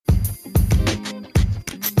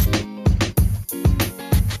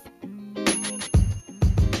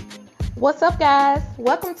What's up, guys?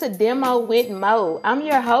 Welcome to Demo with Mo. I'm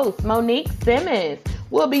your host, Monique Simmons.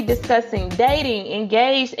 We'll be discussing dating,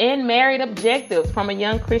 engaged, and married objectives from a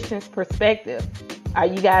young Christian's perspective. Are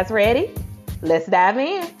you guys ready? Let's dive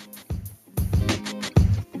in.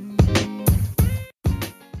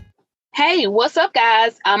 Hey, what's up,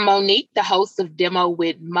 guys? I'm Monique, the host of Demo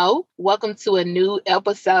with Mo. Welcome to a new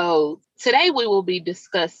episode. Today, we will be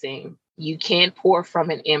discussing you can't pour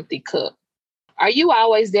from an empty cup. Are you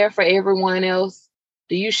always there for everyone else?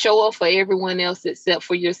 Do you show up for everyone else except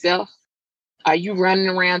for yourself? Are you running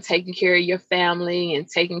around taking care of your family and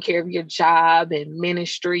taking care of your job and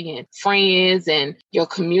ministry and friends and your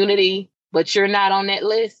community, but you're not on that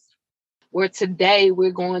list? Where today we're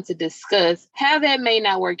going to discuss how that may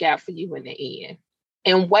not work out for you in the end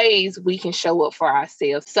and ways we can show up for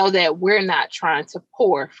ourselves so that we're not trying to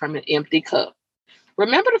pour from an empty cup.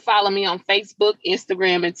 Remember to follow me on Facebook,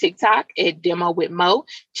 Instagram, and TikTok at Demo with Mo.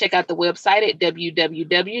 Check out the website at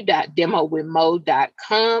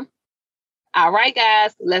www.demowithmo.com. All right,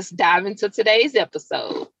 guys, let's dive into today's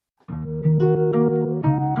episode.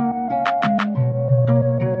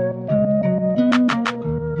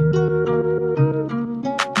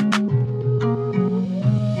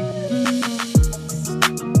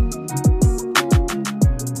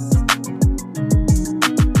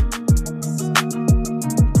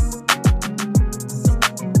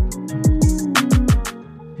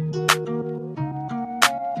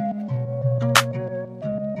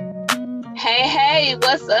 Hey,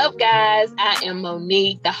 what's up, guys? I am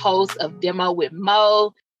Monique, the host of Demo with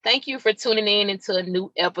Mo. Thank you for tuning in into a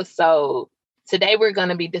new episode. Today, we're going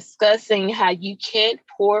to be discussing how you can't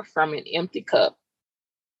pour from an empty cup.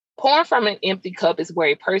 Pouring from an empty cup is where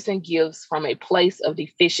a person gives from a place of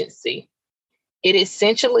deficiency. It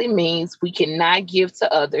essentially means we cannot give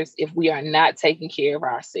to others if we are not taking care of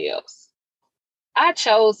ourselves. I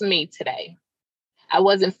chose me today. I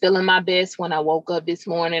wasn't feeling my best when I woke up this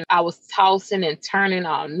morning. I was tossing and turning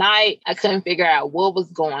all night. I couldn't figure out what was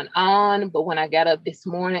going on. But when I got up this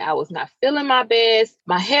morning, I was not feeling my best.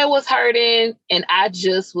 My head was hurting and I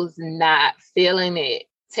just was not feeling it.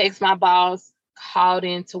 Text my boss, called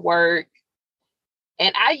into work.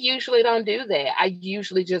 And I usually don't do that. I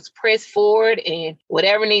usually just press forward and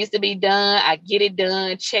whatever needs to be done, I get it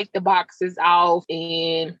done, check the boxes off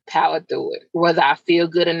and power through it. Whether I feel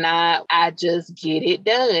good or not, I just get it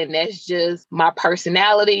done. That's just my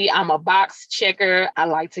personality. I'm a box checker. I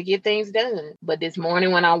like to get things done. But this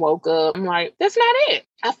morning when I woke up, I'm like, that's not it.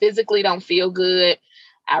 I physically don't feel good.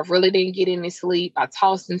 I really didn't get any sleep. I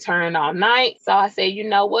tossed and turned all night. So I said, you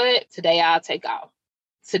know what? Today I'll take off.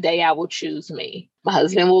 Today I will choose me. My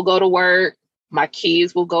husband will go to work. My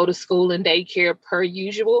kids will go to school and daycare per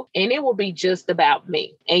usual. And it will be just about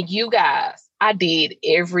me. And you guys, I did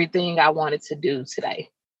everything I wanted to do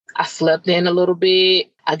today. I slept in a little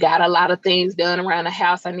bit. I got a lot of things done around the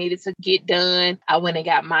house I needed to get done. I went and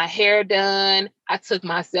got my hair done. I took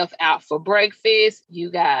myself out for breakfast.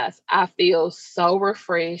 You guys, I feel so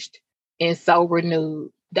refreshed and so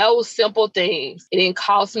renewed. Those simple things. It didn't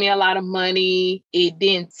cost me a lot of money. It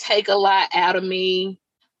didn't take a lot out of me,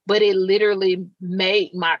 but it literally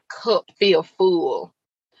made my cup feel full.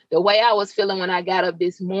 The way I was feeling when I got up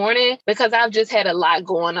this morning, because I've just had a lot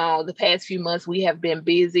going on. The past few months, we have been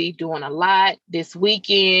busy doing a lot. This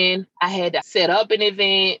weekend, I had to set up an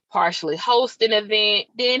event, partially host an event,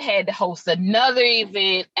 then had to host another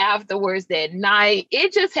event afterwards that night.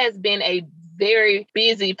 It just has been a very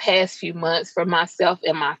busy past few months for myself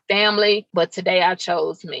and my family, but today I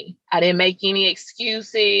chose me. I didn't make any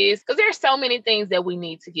excuses because there's so many things that we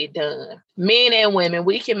need to get done. Men and women,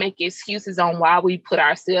 we can make excuses on why we put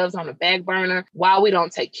ourselves on the back burner, why we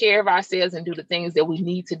don't take care of ourselves and do the things that we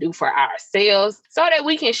need to do for ourselves so that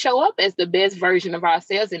we can show up as the best version of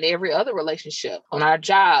ourselves in every other relationship, on our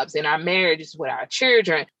jobs, in our marriages, with our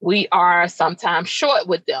children. We are sometimes short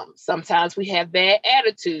with them. Sometimes we have bad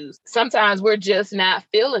attitudes. Sometimes we're just not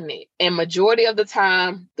feeling it. And majority of the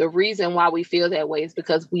time, the reason why we feel that way is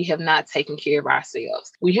because we have not taken care of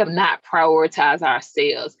ourselves. We have not prioritized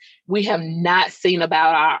ourselves. We have not seen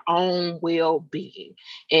about our own well-being.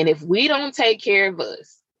 And if we don't take care of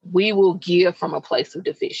us, we will give from a place of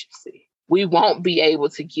deficiency. We won't be able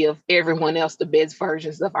to give everyone else the best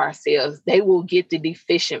versions of ourselves. They will get the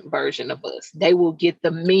deficient version of us. They will get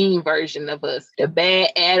the mean version of us, the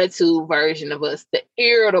bad attitude version of us, the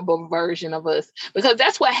irritable version of us, because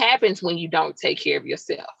that's what happens when you don't take care of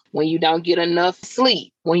yourself. When you don't get enough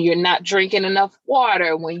sleep, when you're not drinking enough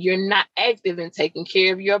water, when you're not active in taking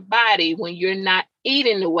care of your body, when you're not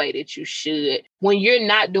eating the way that you should, when you're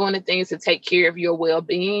not doing the things to take care of your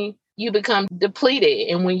well-being, you become depleted.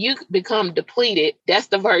 And when you become depleted, that's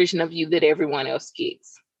the version of you that everyone else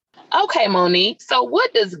gets. Okay, Monique. So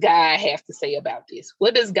what does God have to say about this?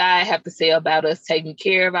 What does God have to say about us taking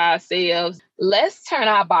care of ourselves? Let's turn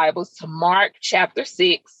our Bibles to Mark chapter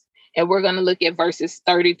 6, and we're going to look at verses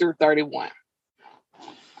 30 through 31.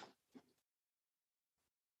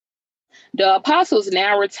 The apostles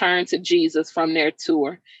now returned to Jesus from their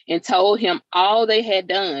tour and told him all they had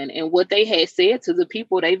done and what they had said to the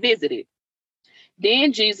people they visited.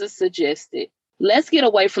 Then Jesus suggested, let's get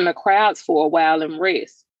away from the crowds for a while and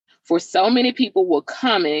rest. For so many people were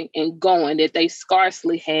coming and going that they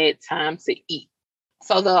scarcely had time to eat.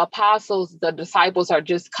 So the apostles, the disciples are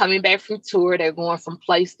just coming back from tour. They're going from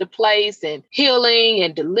place to place and healing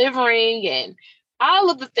and delivering and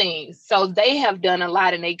all of the things. So they have done a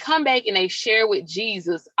lot, and they come back and they share with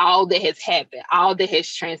Jesus all that has happened, all that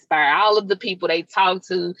has transpired, all of the people they talked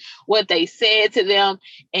to, what they said to them.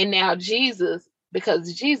 And now Jesus,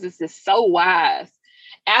 because Jesus is so wise,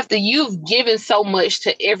 after you've given so much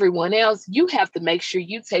to everyone else, you have to make sure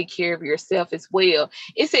you take care of yourself as well.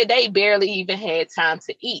 It said they barely even had time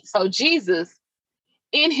to eat. So Jesus,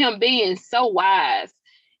 in him being so wise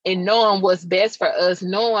and knowing what's best for us,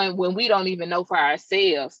 knowing when we don't even know for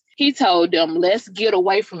ourselves, he told them, let's get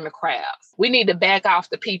away from the crowds. We need to back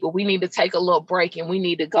off the people. We need to take a little break, and we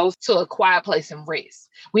need to go to a quiet place and rest.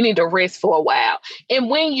 We need to rest for a while.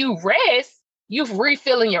 And when you rest, you're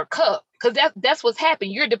refilling your cup, because that's what's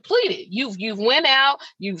happened. You're depleted. You've went out,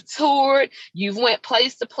 you've toured, you've went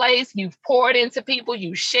place to place, you've poured into people,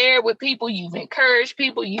 you've shared with people, you've encouraged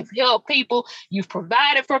people, you've helped people, you've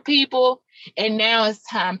provided for people, and now it's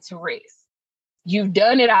time to rest. You've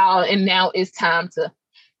done it all, and now it's time to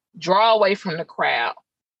draw away from the crowd,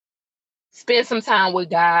 spend some time with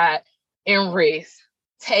God, and rest.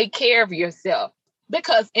 Take care of yourself.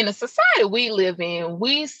 Because in the society we live in,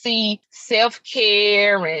 we see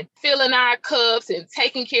self-care and filling our cups and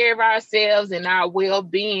taking care of ourselves and our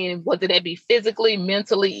well-being, whether that be physically,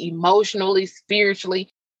 mentally, emotionally, spiritually.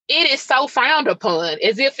 It is so frowned upon,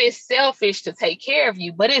 as if it's selfish to take care of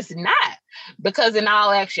you, but it's not. Because in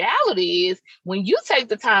all actuality is when you take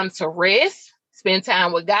the time to rest, spend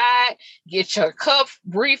time with God, get your cup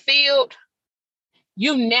refilled,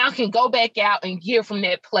 you now can go back out and give from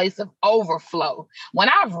that place of overflow. When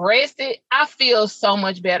I've rested, I feel so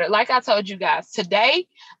much better. Like I told you guys, today,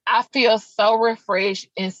 I feel so refreshed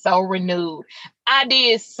and so renewed. I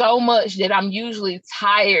did so much that I'm usually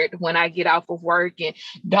tired when I get off of work and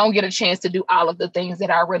don't get a chance to do all of the things that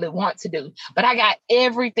I really want to do. But I got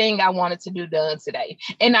everything I wanted to do done today.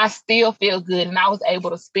 And I still feel good. And I was able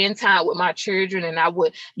to spend time with my children, and I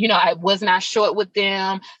was not short with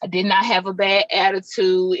them. I did not have a bad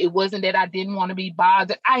attitude. It wasn't that I didn't want to be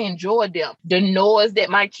bothered. I enjoyed them. The noise that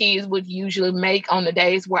my kids would usually make on the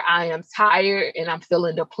days where I am tired and I'm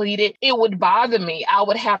feeling depleted, it would bother me. I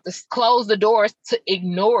would have to close the doors to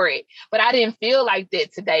ignore it. But I didn't feel like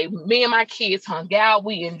that today. Me and my kids hung out.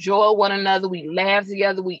 We enjoyed one another. We laughed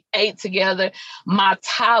together. We ate together. My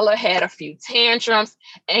Tyler had a few tantrums.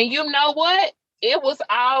 And you know what? It was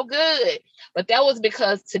all good. But that was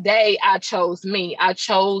because today I chose me. I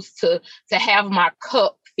chose to have my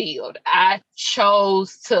cup filled. I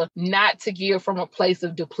chose to not to give from a place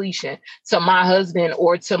of depletion to my husband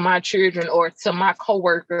or to my children or to my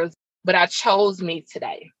coworkers, but I chose me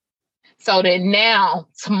today. So that now,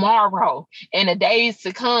 tomorrow, and the days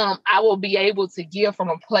to come, I will be able to give from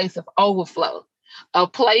a place of overflow, a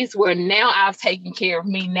place where now I've taken care of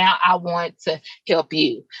me. Now I want to help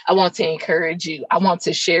you. I want to encourage you. I want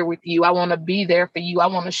to share with you. I want to be there for you. I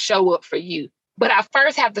want to show up for you. But I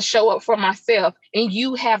first have to show up for myself, and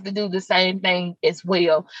you have to do the same thing as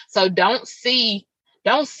well. So don't see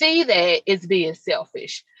that as being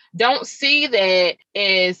selfish. Don't see that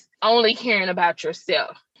as only caring about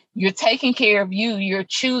yourself. You're taking care of you. You're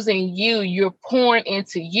choosing you. You're pouring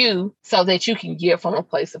into you so that you can give from a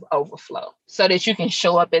place of overflow, so that you can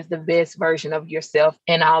show up as the best version of yourself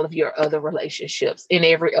in all of your other relationships, in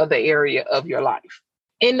every other area of your life.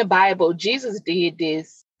 In the Bible, Jesus did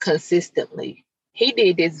this consistently. He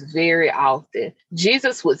did this very often.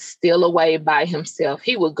 Jesus would steal away by himself.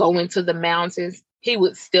 He would go into the mountains. He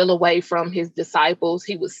would steal away from his disciples.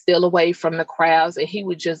 He would steal away from the crowds, and he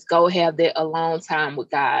would just go have that alone time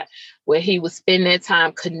with God, where he would spend that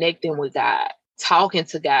time connecting with God, talking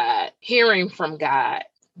to God, hearing from God,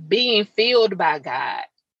 being filled by God.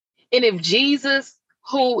 And if Jesus,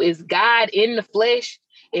 who is God in the flesh,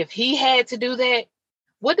 if he had to do that,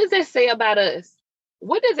 what does that say about us?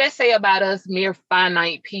 What does that say about us mere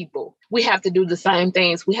finite people? We have to do the same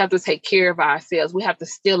things. We have to take care of ourselves. We have to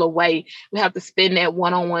steal away. We have to spend that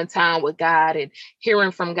one-on-one time with God and hearing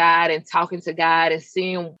from God and talking to God and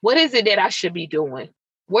seeing what is it that I should be doing?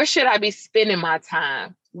 Where should I be spending my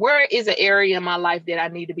time? Where is an area in my life that I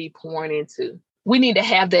need to be pouring into? We need to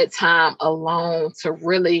have that time alone to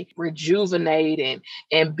really rejuvenate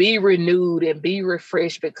and be renewed and be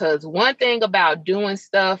refreshed. Because one thing about doing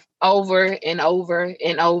stuff over and over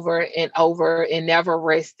and over and over and never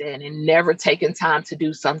resting and never taking time to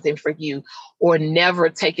do something for you or never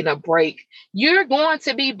taking a break, you're going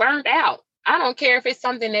to be burnt out. I don't care if it's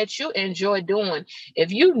something that you enjoy doing.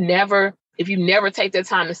 If you never take the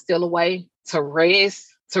time to steal away, to rest,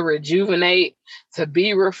 to rejuvenate, to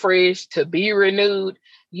be refreshed, to be renewed,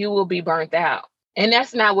 you will be burnt out. And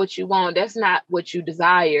that's not what you want. That's not what you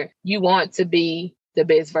desire. You want to be the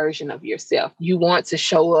best version of yourself. You want to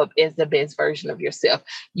show up as the best version of yourself.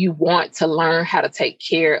 You want to learn how to take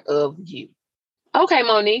care of you. Okay,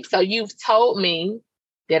 Monique, so you've told me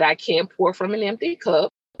that I can't pour from an empty cup,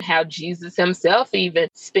 how Jesus himself even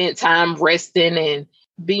spent time resting and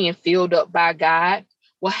being filled up by God.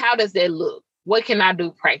 Well, how does that look? What can I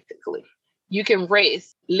do practically? You can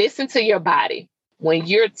rest. Listen to your body. When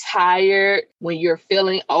you're tired, when you're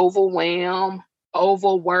feeling overwhelmed,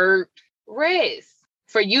 overworked, rest.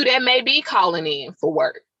 For you, that may be calling in for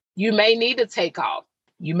work. You may need to take off.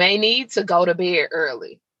 You may need to go to bed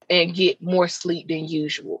early and get more sleep than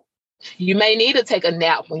usual. You may need to take a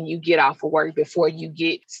nap when you get off of work before you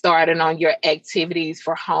get started on your activities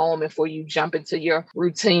for home and before you jump into your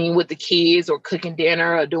routine with the kids or cooking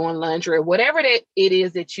dinner or doing laundry or whatever that it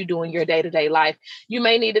is that you do in your day-to-day life. You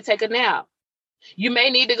may need to take a nap. You may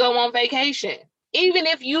need to go on vacation. Even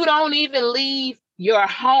if you don't even leave your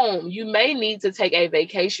home, you may need to take a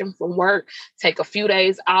vacation from work, take a few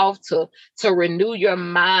days off to renew your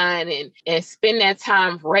mind and spend that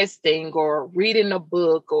time resting or reading a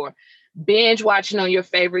book or binge watching on your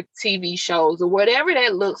favorite TV shows or whatever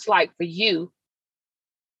that looks like for you.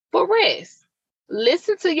 But rest.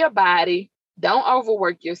 Listen to your body. Don't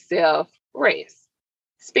overwork yourself. Rest.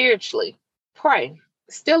 Spiritually, pray.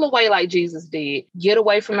 Steal away like Jesus did. Get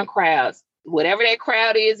away from the crowds. Whatever that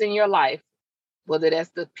crowd is in your life, whether that's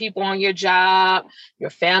the people on your job, your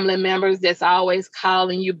family members that's always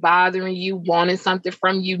calling you, bothering you, wanting something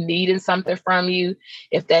from you, needing something from you.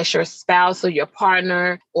 If that's your spouse or your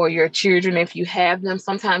partner or your children, if you have them,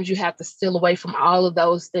 sometimes you have to steal away from all of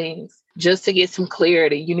those things just to get some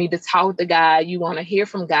clarity. You need to talk to God. You want to hear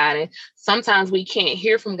from God. And sometimes we can't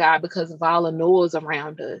hear from God because of all the noise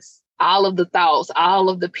around us. All of the thoughts, all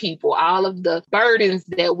of the people, all of the burdens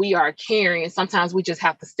that we are carrying. Sometimes we just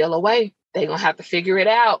have to steal away. They're going to have to figure it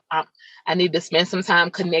out. I need to spend some time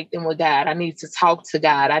connecting with God. I need to talk to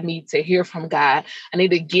God. I need to hear from God. I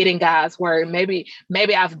need to get in God's word. Maybe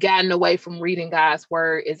I've gotten away from reading God's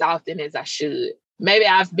word as often as I should. Maybe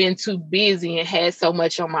I've been too busy and had so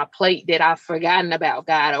much on my plate that I've forgotten about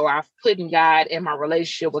God, or I've put God and my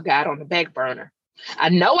relationship with God on the back burner. I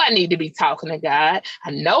know I need to be talking to God.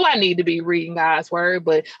 I know I need to be reading God's word,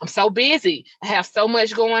 but I'm so busy. I have so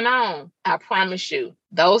much going on. I promise you,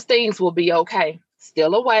 those things will be okay.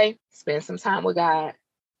 Still away, spend some time with God,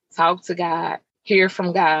 talk to God, hear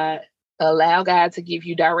from God, allow God to give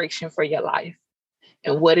you direction for your life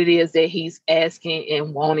and what it is that he's asking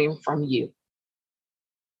and wanting from you.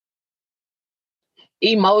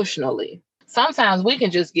 Emotionally, sometimes we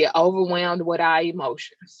can just get overwhelmed with our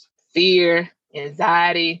emotions. Fear,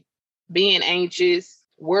 anxiety, being anxious,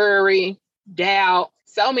 worry, doubt,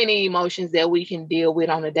 so many emotions that we can deal with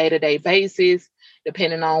on a day-to-day basis,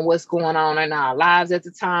 depending on what's going on in our lives at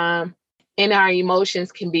the time. And our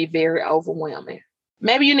emotions can be very overwhelming.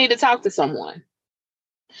 Maybe you need to talk to someone.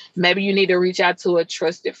 Maybe you need to reach out to a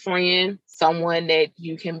trusted friend, someone that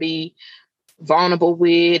you can be vulnerable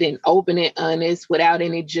with and open and honest without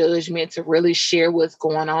any judgment to really share what's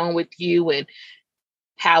going on with you and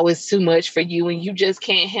how it's too much for you and you just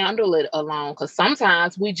can't handle it alone. Because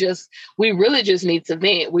sometimes we really just need to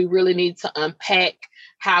vent. We really need to unpack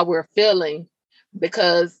how we're feeling,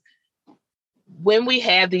 because when we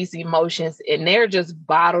have these emotions and they're just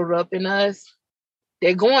bottled up in us,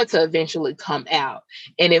 they're going to eventually come out.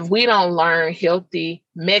 And if we don't learn healthy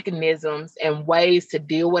mechanisms and ways to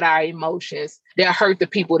deal with our emotions, they'll hurt the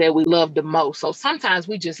people that we love the most. So sometimes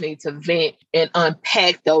we just need to vent and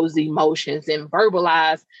unpack those emotions and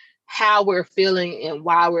verbalize how we're feeling and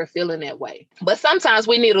why we're feeling that way. But sometimes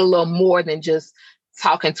we need a little more than just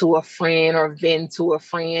talking to a friend or venting to a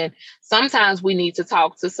friend. Sometimes we need to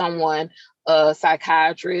talk to someone, a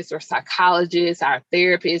psychiatrist or psychologist, our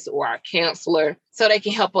therapist or our counselor, so they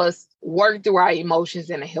can help us work through our emotions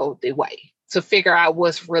in a healthy way, to figure out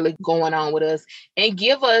what's really going on with us and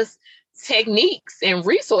give us techniques and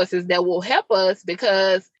resources that will help us.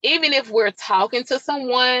 Because even if we're talking to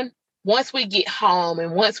someone, once we get home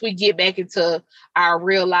and once we get back into our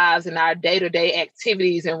real lives and our day-to-day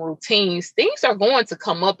activities and routines, things are going to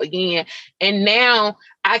come up again. And now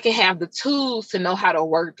I can have the tools to know how to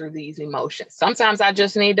work through these emotions. Sometimes I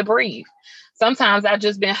just need to breathe. Sometimes I've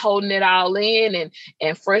just been holding it all in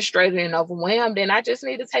and frustrated and overwhelmed, and I just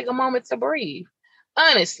need to take a moment to breathe.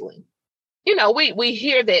 Honestly, we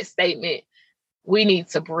hear that statement, we need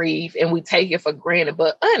to breathe, and we take it for granted.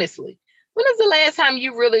 But honestly, when is the last time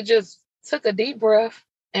you really just took a deep breath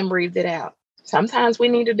and breathed it out? Sometimes we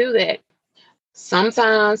need to do that.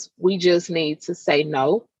 Sometimes we just need to say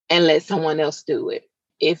no and let someone else do it.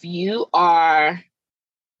 If you are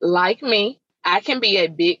like me, I can be a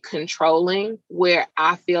bit controlling, where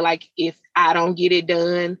I feel like if I don't get it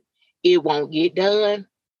done, it won't get done.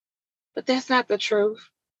 But that's not the truth.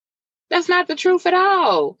 That's not the truth at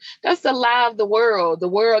all. That's the lie of the world. The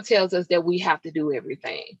world tells us that we have to do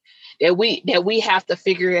everything, that we have to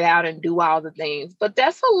figure it out and do all the things. But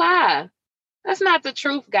that's a lie. That's not the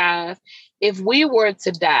truth, guys. If we were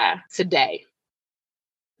to die today,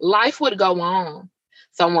 life would go on.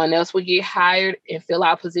 Someone else would get hired and fill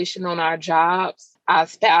our position on our jobs. Our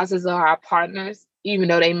spouses or our partners, even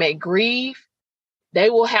though they may grieve, they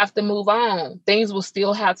will have to move on. Things will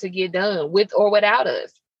still have to get done with or without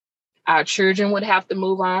us. Our children would have to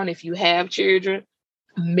move on if you have children.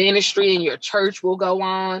 Ministry in your church will go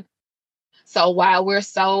on. So while we're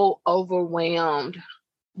so overwhelmed,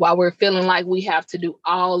 while we're feeling like we have to do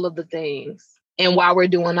all of the things, and while we're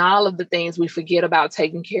doing all of the things, we forget about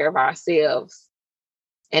taking care of ourselves.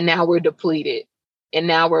 And now we're depleted. And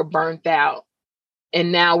now we're burnt out.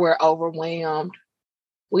 And now we're overwhelmed.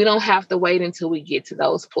 We don't have to wait until we get to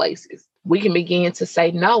those places. We can begin to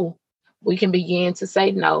say no. We can begin to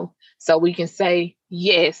say no, so we can say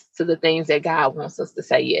yes to the things that God wants us to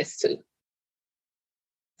say yes to.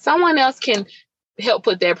 Someone else can help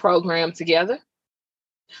put that program together.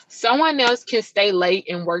 Someone else can stay late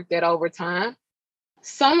and work that overtime.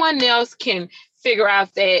 Someone else can figure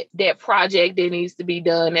out that project that needs to be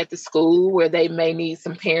done at the school, where they may need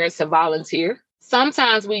some parents to volunteer.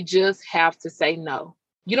 Sometimes we just have to say no.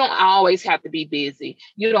 You don't always have to be busy.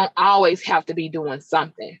 You don't always have to be doing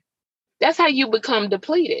something. That's how you become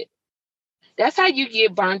depleted. That's how you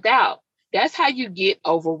get burnt out. That's how you get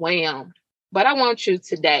overwhelmed. But I want you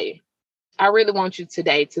today, I really want you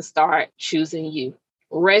today to start choosing you.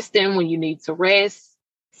 Resting when you need to rest.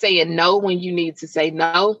 Saying no when you need to say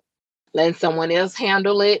no. Letting someone else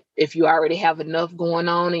handle it if you already have enough going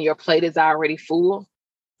on and your plate is already full.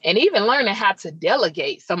 And even learning how to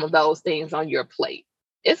delegate some of those things on your plate.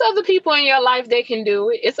 It's other people in your life that can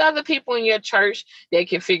do it. It's other people in your church that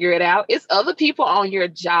can figure it out. It's other people on your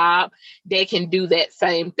job that can do that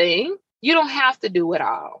same thing. You don't have to do it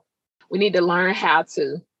all. We need to learn how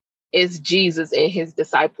to, as Jesus and his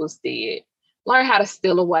disciples did, learn how to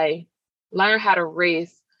steal away, learn how to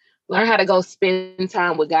rest, learn how to go spend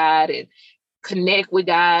time with God and connect with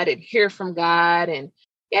God and hear from God and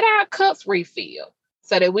get our cups refilled,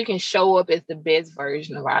 so that we can show up as the best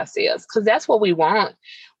version of ourselves. Because that's what we want.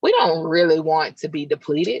 We don't really want to be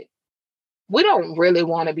depleted. We don't really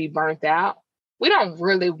want to be burnt out. We don't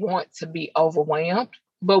really want to be overwhelmed.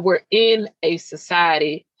 But we're in a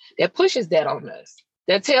society that pushes that on us,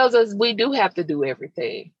 that tells us we do have to do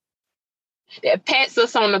everything, that pats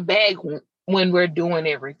us on the back when we're doing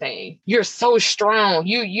everything. You're so strong.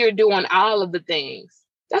 You're doing all of the things.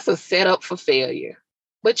 That's a setup for failure.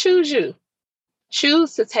 But choose you.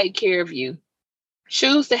 Choose to take care of you.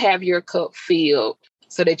 Choose to have your cup filled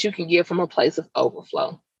so that you can give from a place of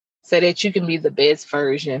overflow, so that you can be the best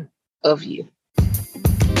version of you.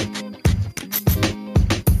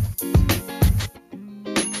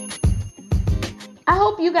 I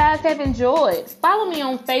hope you guys have enjoyed. Follow me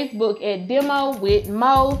on Facebook at Demo with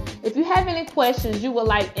Mo. If you have any questions you would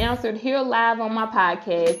like answered here live on my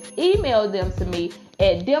podcast, email them to me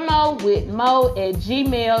at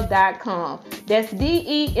demowithmo@gmail.com. That's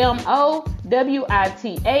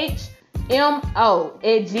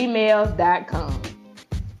DEMOWITHMO@gmail.com.